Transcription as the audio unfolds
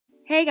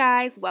Hey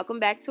guys, welcome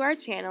back to our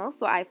channel.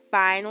 So I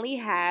finally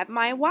have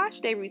my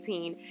wash day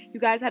routine. You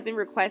guys have been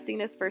requesting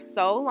this for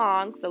so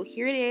long, so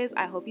here it is.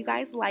 I hope you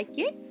guys like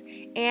it,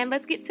 and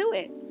let's get to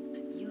it.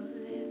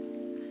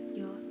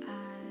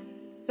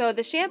 So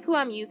the shampoo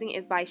I'm using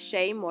is by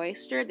Shea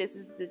Moisture. This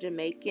is the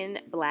Jamaican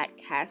black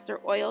castor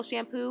oil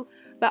shampoo,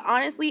 but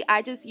honestly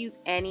I just use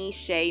any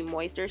Shea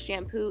Moisture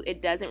shampoo.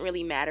 It doesn't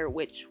really matter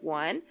which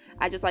one.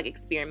 I just like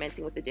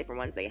experimenting with the different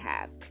ones they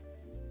have.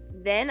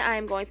 Then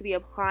I'm going to be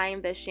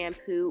applying the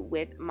shampoo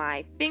with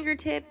my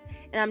fingertips,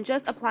 and I'm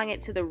just applying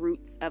it to the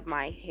roots of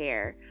my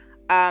hair.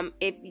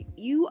 If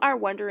you are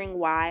wondering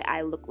why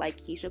I look like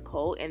Keisha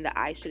Cole in the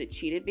I Shoulda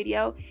Cheated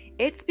video,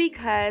 it's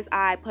because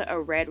I put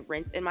a red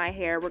rinse in my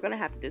hair. We're going to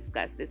have to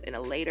discuss this in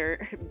a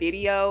later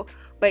video,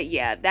 but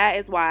yeah, that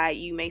is why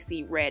you may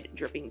see red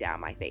dripping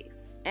down my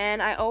face.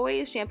 And I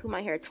always shampoo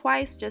my hair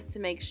twice just to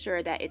make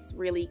sure that it's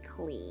really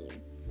clean.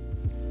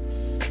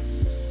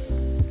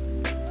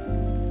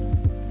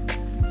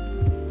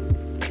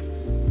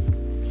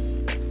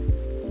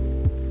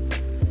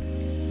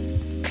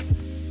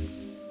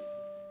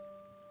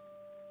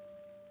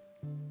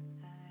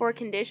 For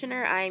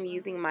conditioner, I am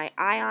using my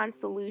Ion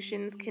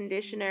Solutions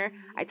conditioner.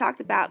 I talked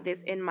about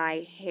this in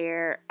my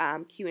hair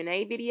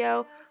Q&A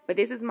video, but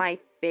this is my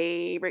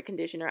favorite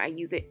conditioner. I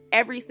use it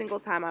every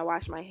single time I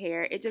wash my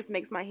hair. It just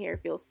makes my hair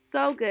feel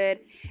so good.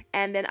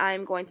 And then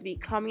I'm going to be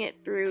combing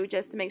it through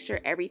just to make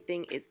sure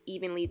everything is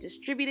evenly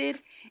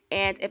distributed.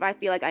 And if I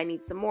feel like I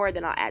need some more,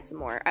 then I'll add some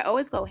more. I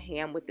always go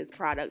ham with this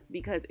product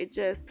because it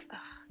just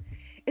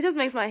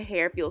makes my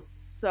hair feel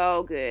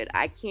so good.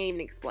 I can't even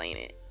explain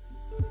it.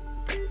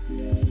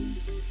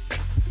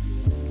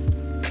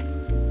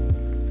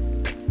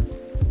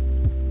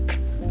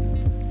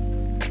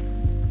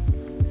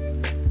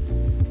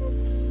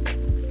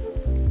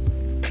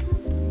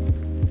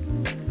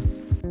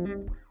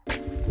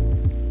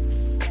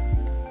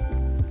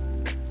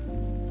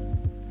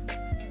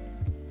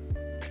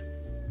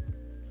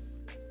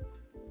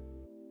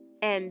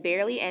 And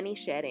barely any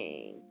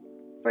shedding.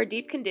 For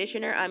deep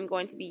conditioner, I'm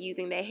going to be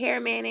using the Hair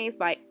Mayonnaise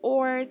by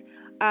ORS.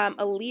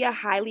 Aaliyah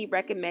highly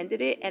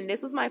recommended it, and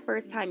this was my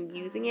first time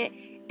using it,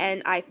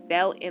 and I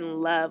fell in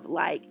love.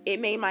 Like, it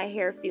made my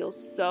hair feel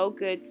so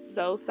good,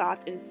 so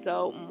soft, and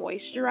so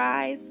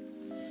moisturized.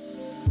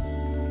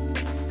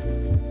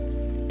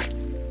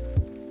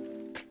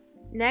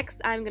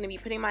 Next, I'm going to be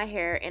putting my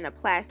hair in a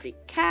plastic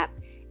cap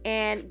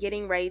and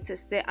getting ready to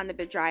sit under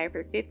the dryer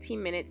for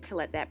 15 minutes to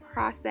let that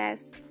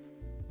process.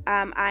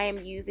 I am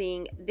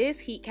using this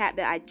heat cap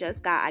that I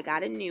just got. I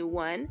got a new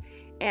one,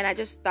 and I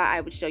just thought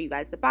I would show you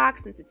guys the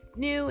box since it's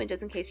new, and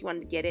just in case you wanted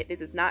to get it. This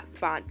is not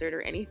sponsored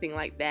or anything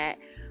like that,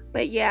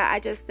 but yeah,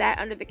 I just sat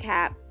under the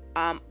cap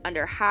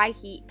under high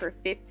heat for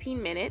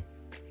 15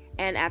 minutes,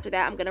 and after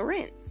that I'm gonna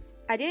rinse.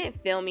 I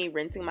didn't film me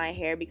rinsing my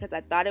hair because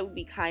I thought it would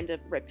be kind of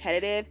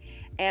repetitive,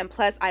 and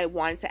plus I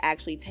wanted to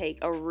actually take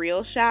a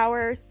real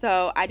shower,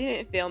 so I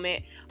didn't film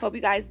it. Hope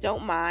you guys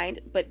don't mind,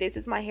 but this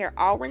is my hair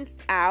all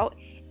rinsed out,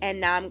 and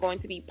now I'm going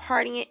to be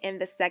parting it in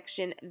the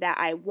section that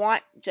I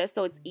want, just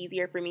so it's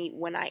easier for me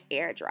when I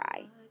air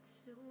dry.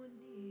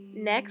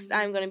 Next,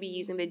 I'm going to be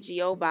using the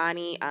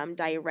Giovanni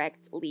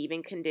Direct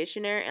Leave-In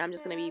Conditioner, and I'm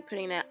just going to be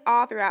putting that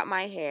all throughout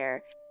my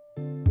hair.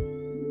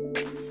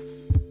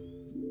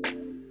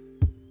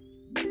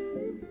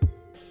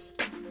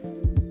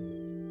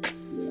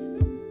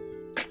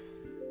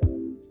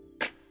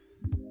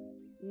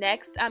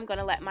 Next, I'm going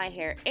to let my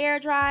hair air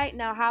dry.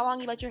 Now, how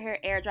long you let your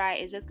hair air dry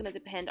is just going to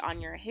depend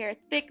on your hair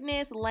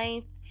thickness,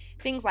 length,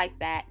 things like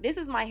that. This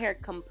is my hair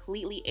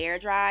completely air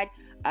dried.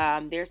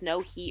 There's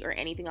no heat or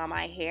anything on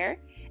my hair.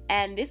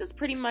 And this is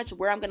pretty much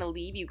where I'm going to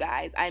leave you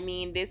guys. I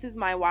mean, this is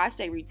my wash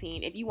day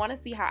routine. If you want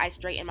to see how I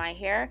straighten my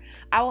hair,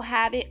 I will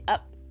have it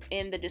up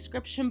in the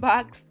description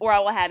box, or I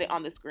will have it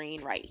on the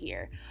screen right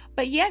here.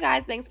 But yeah,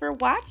 guys, thanks for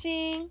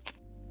watching.